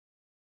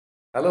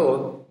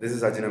Hello, this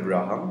is Ajin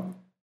Abraham.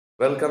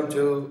 Welcome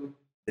to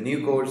the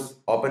new course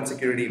Open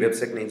Security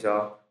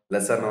WebSecNinja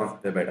Lesson on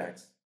Web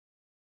Attacks.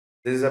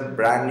 This is a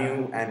brand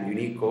new and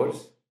unique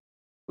course.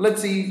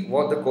 Let's see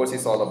what the course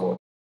is all about.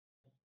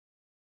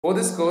 For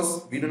this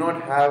course, we do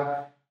not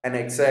have an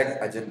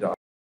exact agenda.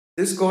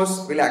 This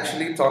course will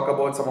actually talk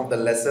about some of the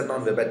lesson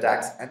on web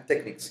attacks and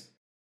techniques.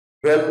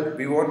 Well,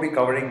 we won't be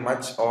covering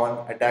much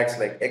on attacks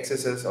like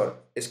XSS or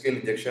SQL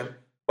injection,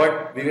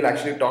 but we will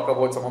actually talk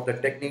about some of the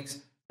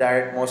techniques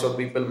that most of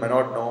people may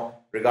not know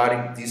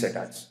regarding these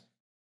attacks.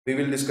 We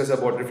will discuss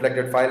about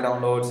reflected file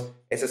downloads,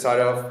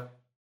 SSRF.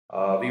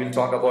 We will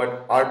talk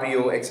about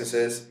RPO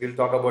XSS. We'll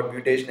talk about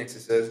mutation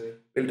XSS.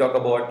 We'll talk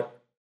about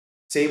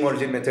same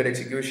origin method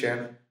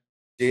execution,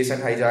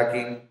 JSON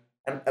hijacking,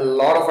 and a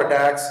lot of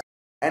attacks.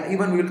 And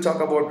even we will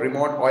talk about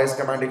remote OS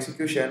command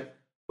execution,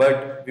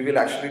 but we will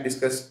actually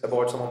discuss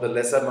about some of the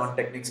lesser known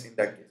techniques in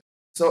that case.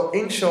 So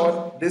in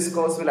short, this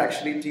course will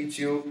actually teach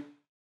you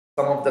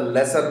some of the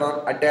lesser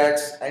known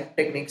attacks and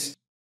techniques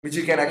which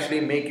you can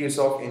actually make use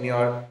of in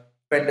your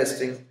pen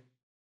testing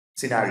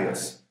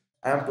scenarios.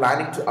 I am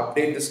planning to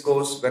update this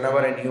course whenever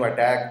a new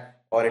attack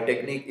or a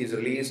technique is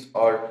released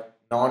or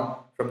known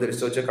from the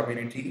researcher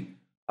community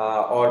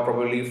or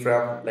probably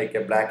from like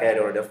a Black Hat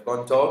or a DEF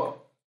CON talk.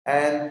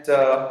 And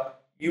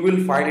you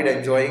will find it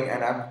enjoying,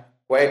 and I'm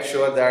quite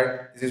sure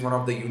that this is one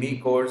of the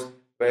unique courses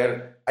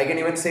where I can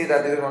even say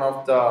that this is one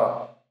of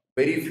the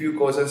very few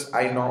courses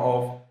I know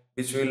of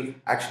which will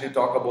actually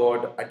talk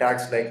about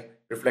attacks like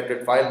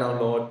reflected file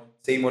download,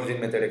 same origin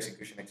method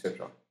execution,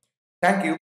 etc. Thank you.